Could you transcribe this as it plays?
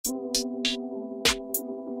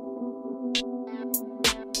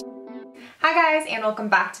Hi guys, and welcome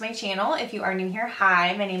back to my channel. If you are new here,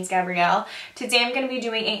 hi, my name's Gabrielle. Today I'm going to be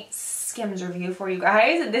doing a SKIMS review for you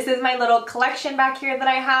guys. This is my little collection back here that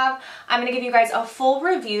I have. I'm going to give you guys a full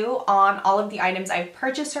review on all of the items I've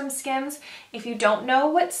purchased from SKIMS. If you don't know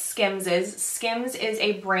what SKIMS is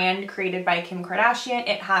a brand created by Kim Kardashian.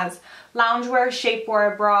 It has loungewear,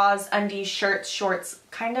 shapewear, bras, undies, shirts, shorts,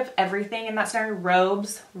 kind of everything in that scenario.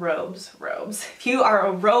 Robes. If you are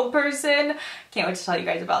a robe person, can't wait to tell you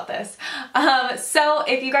guys about this. So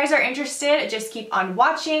if you guys are interested, just keep on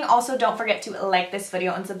watching. Also, don't forget to like this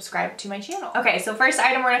video and subscribe to my channel. Okay, so first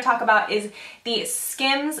item we're gonna talk about is the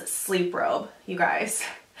SKIMS sleep robe, you guys.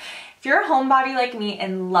 If you're a homebody like me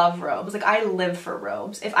and love robes, like I live for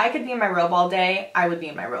robes. If I could be in my robe all day, I would be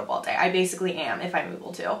in my robe all day. I basically am if I'm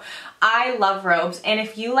able to. I love robes, and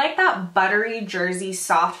if you like that buttery jersey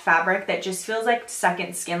soft fabric that just feels like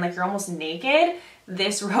second skin, like you're almost naked,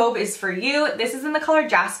 this robe is for you. This is in the color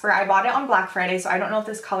Jasper. I bought it on Black Friday, so I don't know if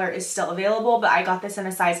this color is still available, but I got this in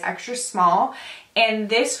a size extra small. And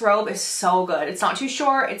this robe is so good. It's not too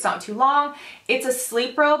short, it's not too long. It's a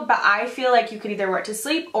sleep robe, but I feel like you could either wear it to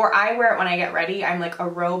sleep or I wear it when I get ready. I'm like a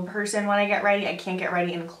robe person when I get ready. I can't get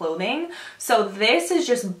ready in clothing. So this is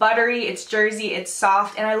just buttery, it's jersey, it's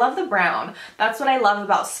soft, and I love the brown. That's what I love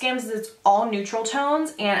about SKIMS, is it's all neutral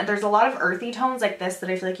tones, and there's a lot of earthy tones like this that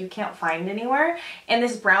I feel like you can't find anywhere. And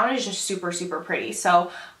this brown is just super, super pretty.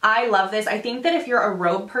 So I love this. I think that if you're a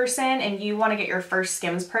robe person and you want to get your first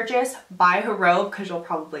SKIMS purchase, buy a robe because you'll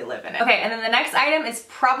probably live in it. Okay, and then the next item is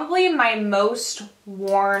probably my most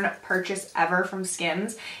worn purchase ever from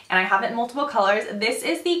SKIMS, and I have it in multiple colors. This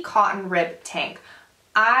is the cotton rib tank.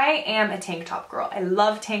 I am a tank top girl. I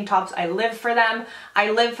love tank tops. I live for them. I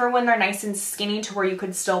live for when they're nice and skinny to where you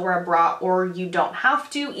could still wear a bra or you don't have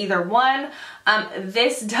to, either one.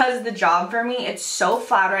 This does the job for me. It's so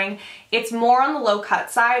flattering. It's more on the low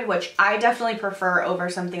cut side, which I definitely prefer over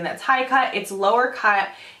something that's high cut. It's lower cut.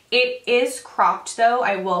 It is cropped though,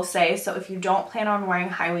 I will say, so if you don't plan on wearing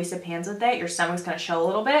high-waisted pants with it, your stomach's gonna show a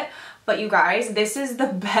little bit. But you guys, this is the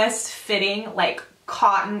best fitting, like,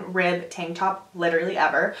 cotton rib tank top literally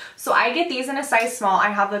ever. So I get these in a size small. I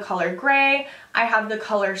have the color gray, I have the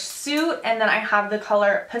color suit, and then I have the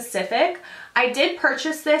color Pacific. I did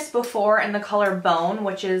purchase this before in the color bone,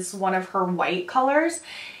 which is one of her white colors.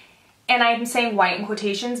 And I'm saying white in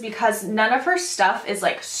quotations because none of her stuff is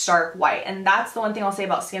like stark white. And that's the one thing I'll say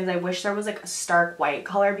about SKIMS. I wish there was like a stark white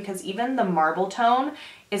color because even the marble tone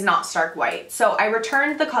is not stark white. So I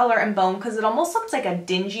returned the color in bone because it almost looks like a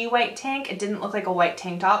dingy white tank. It didn't look like a white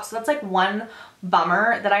tank top. So that's like one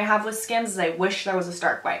bummer that I have with SKIMS, is I wish there was a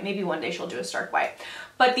stark white. Maybe one day she'll do a stark white.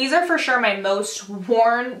 But these are for sure my most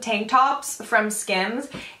worn tank tops from SKIMS,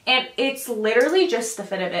 and it's literally just the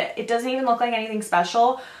fit of it. It doesn't even look like anything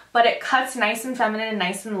special, but it cuts nice and feminine and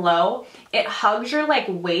nice and low. It hugs your like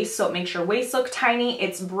waist, so it makes your waist look tiny.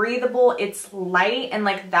 It's breathable, it's light, and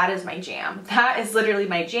like that is my jam. That is literally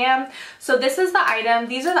my jam. So this is the item.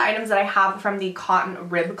 These are the items that I have from the cotton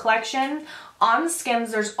rib collection. On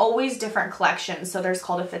SKIMS, there's always different collections. So there's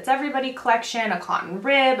called a Fits Everybody collection, a cotton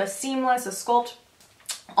rib, a seamless, a sculpt,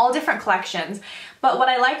 all different collections. But what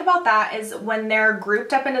I like about that is when they're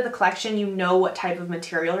grouped up into the collection, you know what type of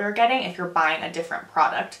material you're getting if you're buying a different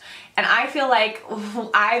product. And I feel like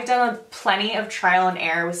I've done plenty of trial and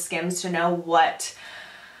error with SKIMS to know what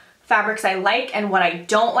fabrics I like and what I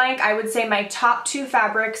don't like. I would say my top two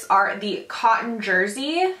fabrics are the cotton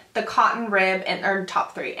jersey, the cotton rib, and or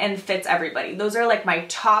top three, and Fits Everybody. Those are like my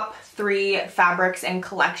top three fabrics and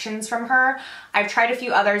collections from her. I've tried a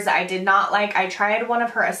few others that I did not like. I tried one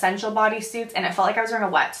of her essential bodysuits and it felt like I was wearing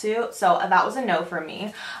a wetsuit, so that was a no for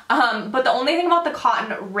me. But the only thing about the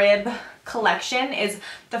cotton rib collection is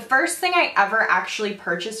the first thing I ever actually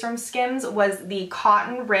purchased from SKIMS was the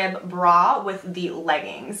cotton rib bra with the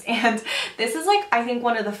leggings. And this is like, I think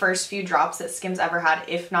one of the first few drops that SKIMS ever had,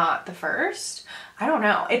 if not the first. I don't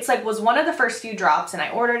know. It's like was one of the first few drops and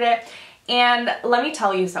I ordered it. And let me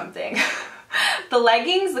tell you something. The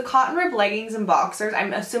leggings, the cotton rib leggings and boxers,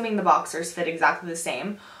 I'm assuming the boxers fit exactly the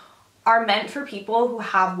same, are meant for people who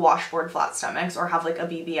have washboard flat stomachs or have like a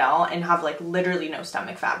BBL and have like literally no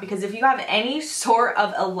stomach fat. Because if you have any sort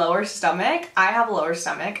of a lower stomach, I have a lower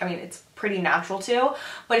stomach. I mean, it's pretty natural too.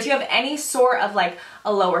 But if you have any sort of like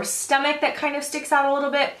a lower stomach that kind of sticks out a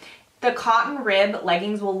little bit, the cotton rib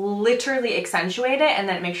leggings will literally accentuate it, and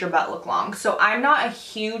then it makes your butt look long. So I'm not a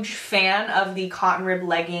huge fan of the cotton rib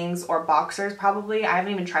leggings or boxers probably. I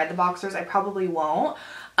haven't even tried the boxers. I probably won't.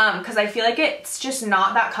 Because I feel like it's just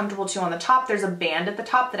not that comfortable too on the top. There's a band at the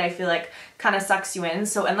top that I feel like kind of sucks you in.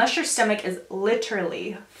 So unless your stomach is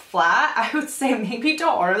literally flat, I would say maybe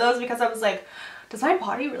don't order those, because I was like, does my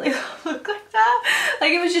body really look like that?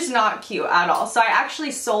 Like, it was just not cute at all. So I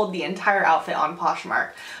actually sold the entire outfit on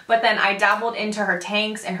Poshmark, but then I dabbled into her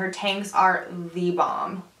tanks, and her tanks are the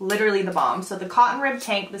bomb, literally the bomb. So the cotton rib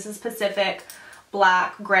tank, this is Pacific,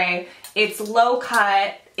 black, gray. It's low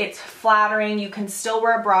cut, it's flattering. You can still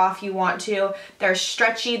wear a bra if you want to. They're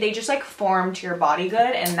stretchy, they just like form to your body good,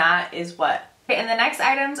 and that is what. Okay, and the next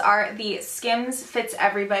items are the Skims Fits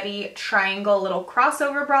Everybody Triangle Little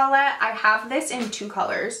Crossover Bralette. I have this in 2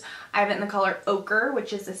 colors. I have it in the color Ochre,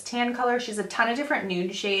 which is this tan color. She has a ton of different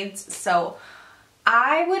nude shades, so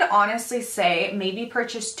I would honestly say maybe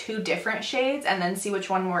purchase 2 different shades and then see which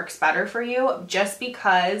one works better for you, just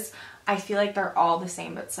because I feel like they're all the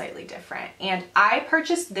same but slightly different. And I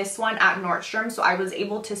purchased this one at Nordstrom, so I was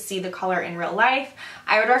able to see the color in real life.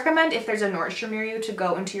 I would recommend, if there's a Nordstrom near you, to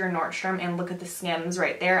go into your Nordstrom and look at the Skims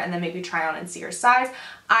right there, and then maybe try on and see your size.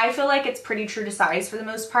 I feel like it's pretty true to size for the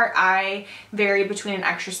most part. I vary between an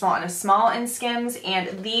extra small and a small in Skims,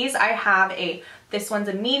 and these I have this one's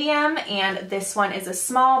a medium and this one is a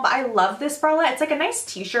small, but I love this bralette. It's like a nice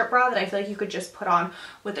t-shirt bra that I feel like you could just put on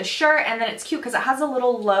with a shirt, and then it's cute because it has a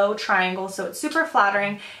little low triangle, so it's super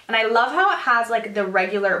flattering. And I love how it has like the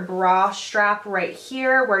regular bra strap right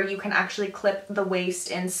here where you can actually clip the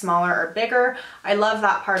waist in smaller or bigger. I love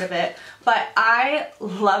that part of it, but I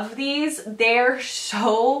love these. They're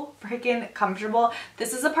so freaking comfortable.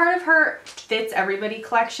 This is a part of her Fits Everybody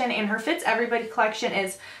collection, and her Fits Everybody collection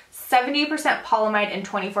is 70% polyamide and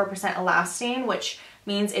 24% elastane, which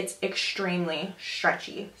means it's extremely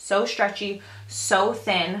stretchy. So stretchy, so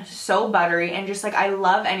thin, so buttery, and just like, I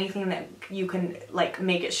love anything that you can like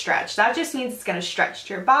make it stretch. That just means it's gonna stretch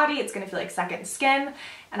to your body, it's gonna feel like second skin,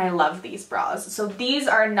 and I love these bras. So these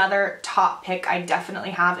are another top pick I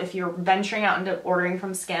definitely have if you're venturing out into ordering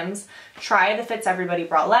from Skims. Try the Fits Everybody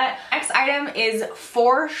bralette. Next item is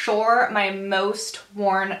for sure my most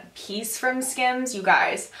worn piece from Skims, you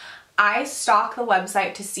guys. I stalk the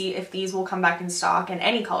website to see if these will come back in stock in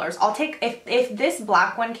any colors. I'll take, if this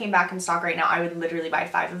black one came back in stock right now, I would literally buy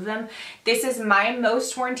 5 of them. This is my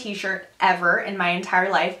most worn t-shirt ever in my entire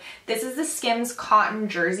life. This is the Skims cotton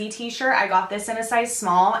jersey t-shirt. I got this in a size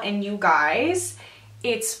small, and you guys,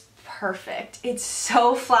 it's perfect. It's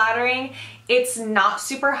so flattering. It's not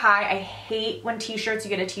super high. I hate when t-shirts, you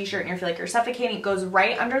get a t-shirt and you feel like you're suffocating. It goes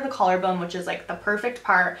right under the collarbone, which is like the perfect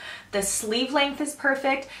part. The sleeve length is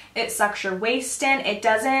perfect. It sucks your waist in. It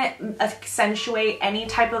doesn't accentuate any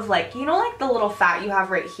type of like, you know, like the little fat you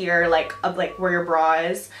have right here, like where your bra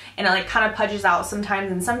is, and it like kind of pudges out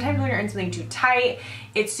sometimes, and sometimes when you're in something too tight,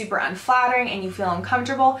 it's super unflattering and you feel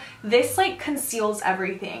uncomfortable. This like conceals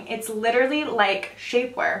everything. It's literally like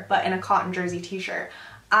shapewear, but in a cotton jersey t-shirt.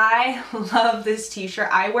 I love this t-shirt.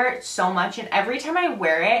 I wear it so much, and every time I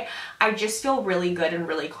wear it, I just feel really good and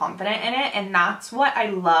really confident in it. And that's what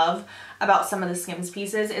I love about some of the Skims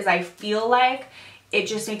pieces, is I feel like it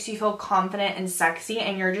just makes you feel confident and sexy,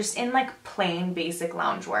 and you're just in like plain basic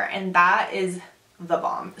loungewear, and that is the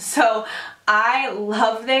bomb. So I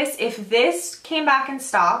love this. If this came back in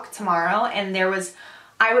stock tomorrow and there was,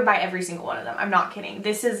 I would buy every single one of them. I'm not kidding.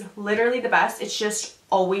 This is literally the best. It's just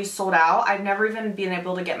always sold out. I've never even been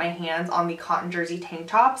able to get my hands on the cotton jersey tank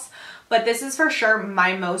tops, but this is for sure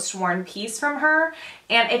my most worn piece from her.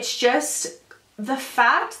 And it's just the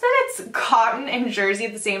fact that it's cotton and jersey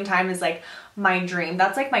at the same time is like my dream.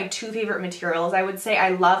 That's like my 2 favorite materials, I would say. I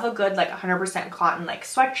love a good like 100% cotton like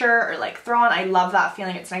sweatshirt or like throw-on. I love that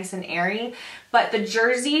feeling. It's nice and airy, but the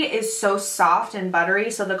jersey is so soft and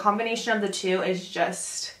buttery, so the combination of the two is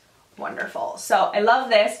just wonderful. So I love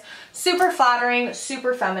this. Super flattering,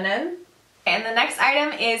 super feminine. And the next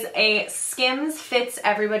item is a Skims Fits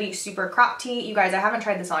Everybody Super Crop Tee. You guys, I haven't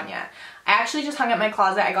tried this on yet. I actually just hung it in my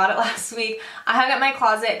closet. I got it last week. I hung it in my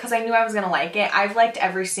closet because I knew I was going to like it. I've liked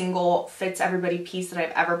every single Fits Everybody piece that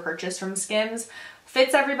I've ever purchased from Skims.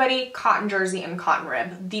 Fits Everybody, cotton jersey, and cotton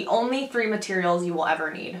rib. The only 3 materials you will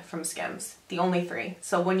ever need from Skims. The only 3.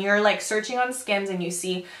 So when you're like searching on Skims and you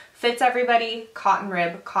see Fits Everybody, cotton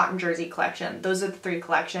rib, cotton jersey collection, those are the 3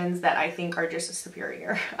 collections that I think are just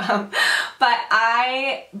superior. But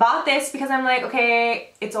I bought this because I'm like,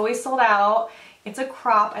 okay, it's always sold out. It's a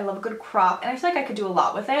crop. I love a good crop, and I feel like I could do a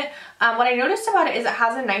lot with it. What I noticed about it is it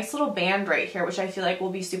has a nice little band right here, which I feel like will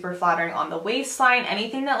be super flattering on the waistline.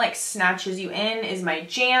 Anything that like snatches you in is my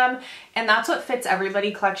jam, and that's what Fits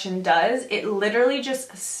Everybody collection does. It literally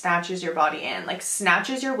just snatches your body in, like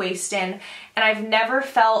snatches your waist in, and I've never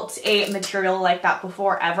felt a material like that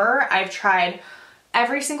before ever. I've tried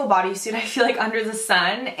every single bodysuit I feel like under the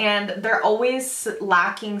sun, and they're always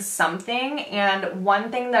lacking something. And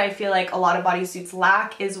one thing that I feel like a lot of bodysuits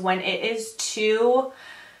lack is when it is too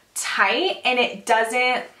tight and it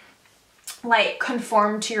doesn't like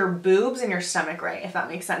conform to your boobs and your stomach, right? If that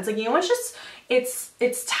makes sense. Like, you know, it's just,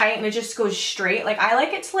 it's tight and it just goes straight. Like, I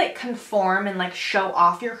like it to like conform and like show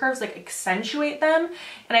off your curves, like accentuate them.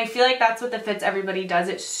 And I feel like that's what the Fits Everybody does.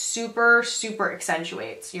 It super, super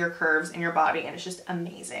accentuates your curves in your body and it's just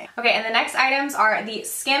amazing. Okay, and the next items are the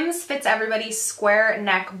Skims Fits Everybody Square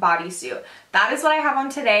Neck Bodysuit. That is what I have on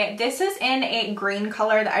today. This is in a green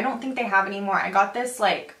color that I don't think they have anymore. I got this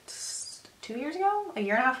like 2 years ago, a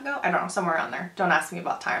year and a half ago, I don't know, somewhere around there. Don't ask me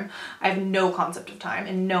about time. I have no concept of time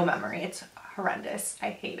and no memory. It's horrendous. I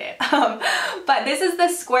hate it. But this is the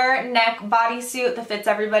square neck bodysuit that Fits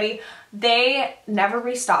Everybody. They never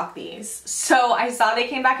restock these. So I saw they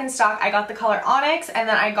came back in stock. I got the color Onyx and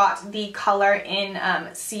then I got the color in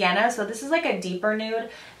Sienna. So this is like a deeper nude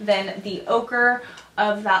than the ochre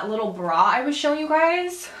of that little bra I was showing you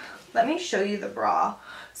guys. Let me show you the bra.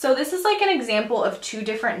 So this is like an example of two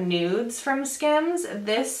different nudes from Skims.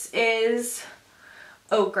 This is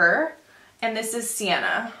ochre and this is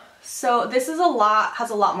sienna. So this is has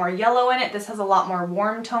a lot more yellow in it. This has a lot more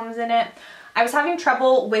warm tones in it. I was having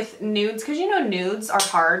trouble with nudes because, you know, nudes are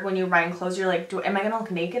hard when you buy in clothes. You're like, am I gonna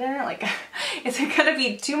look naked in it? Like, is it gonna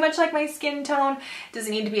be too much like my skin tone? Does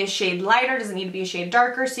it need to be a shade lighter? Does it need to be a shade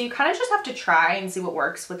darker? So you kind of just have to try and see what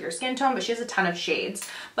works with your skin tone, but she has a ton of shades.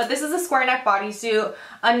 But this is a square neck bodysuit,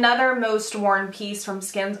 another most worn piece from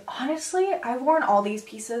Skims. Honestly, I've worn all these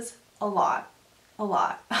pieces a lot.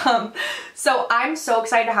 So I'm so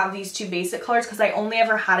excited to have these two basic colors because I only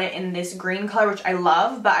ever had it in this green color, which I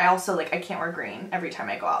love, but I also like, I can't wear green every time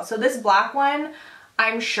I go out. So this black one,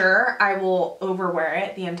 I'm sure I will overwear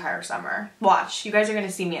it the entire summer. Watch, you guys are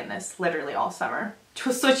gonna see me in this literally all summer.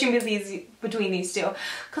 Just switching between these two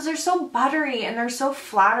because they're so buttery and they're so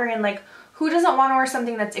flattering. And like, who doesn't want to wear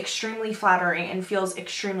something that's extremely flattering and feels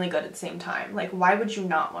extremely good at the same time? Like, why would you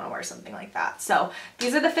not want to wear something like that? So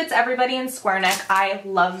these are the Fits Everybody in square neck. I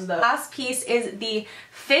love those. Last piece is the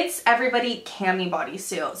Fits Everybody cami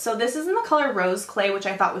bodysuit. So this is in the color Rose Clay, which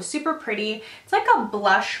I thought was super pretty. It's like a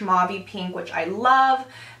blush mauvey pink, which I love.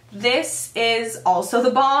 This is also the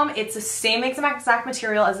bomb. It's the same exact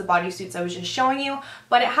material as the bodysuits I was just showing you,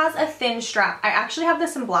 but it has a thin strap. I actually have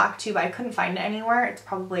this in black too, but I couldn't find it anywhere. It's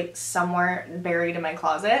probably somewhere buried in my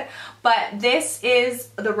closet. But this is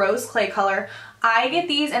the Rose Clay color. I get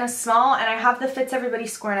these in a small and I have the Fits Everybody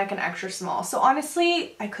square neck in extra small. So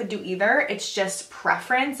honestly, I could do either. It's just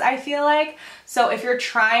preference, I feel like. So if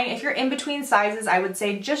you're in between sizes, I would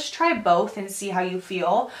say just try both and see how you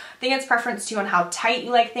feel. I think it's preference too on how tight you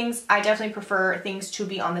like things. I definitely prefer things to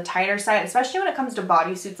be on the tighter side, especially when it comes to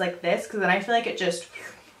bodysuits like this, because then I feel like it just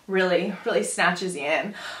really snatches you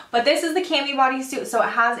in. But this is the cami bodysuit, so it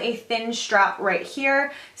has a thin strap right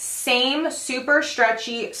here. Same, super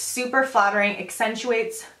stretchy, super flattering,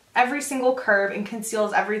 accentuates every single curve and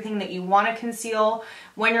conceals everything that you want to conceal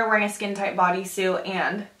when you're wearing a skin tight bodysuit,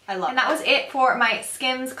 and I love it. And that was it for my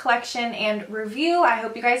Skims collection and review. I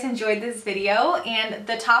hope you guys enjoyed this video, and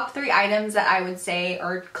the top 3 items that I would say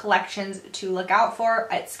are collections to look out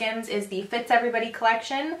for at Skims is the Fits Everybody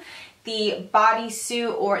collection, the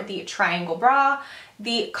bodysuit or the triangle bra,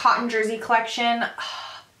 the cotton jersey collection,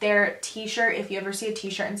 their t-shirt. If you ever see a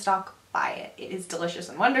t-shirt in stock, buy it. It is delicious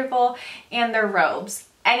and wonderful. And their robes.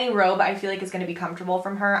 Any robe I feel like is going to be comfortable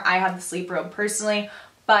from her. I have the sleep robe personally,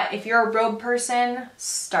 but if you're a robe person,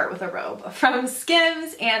 start with a robe from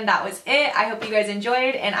Skims. And that was it. I hope you guys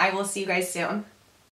enjoyed, and I will see you guys soon.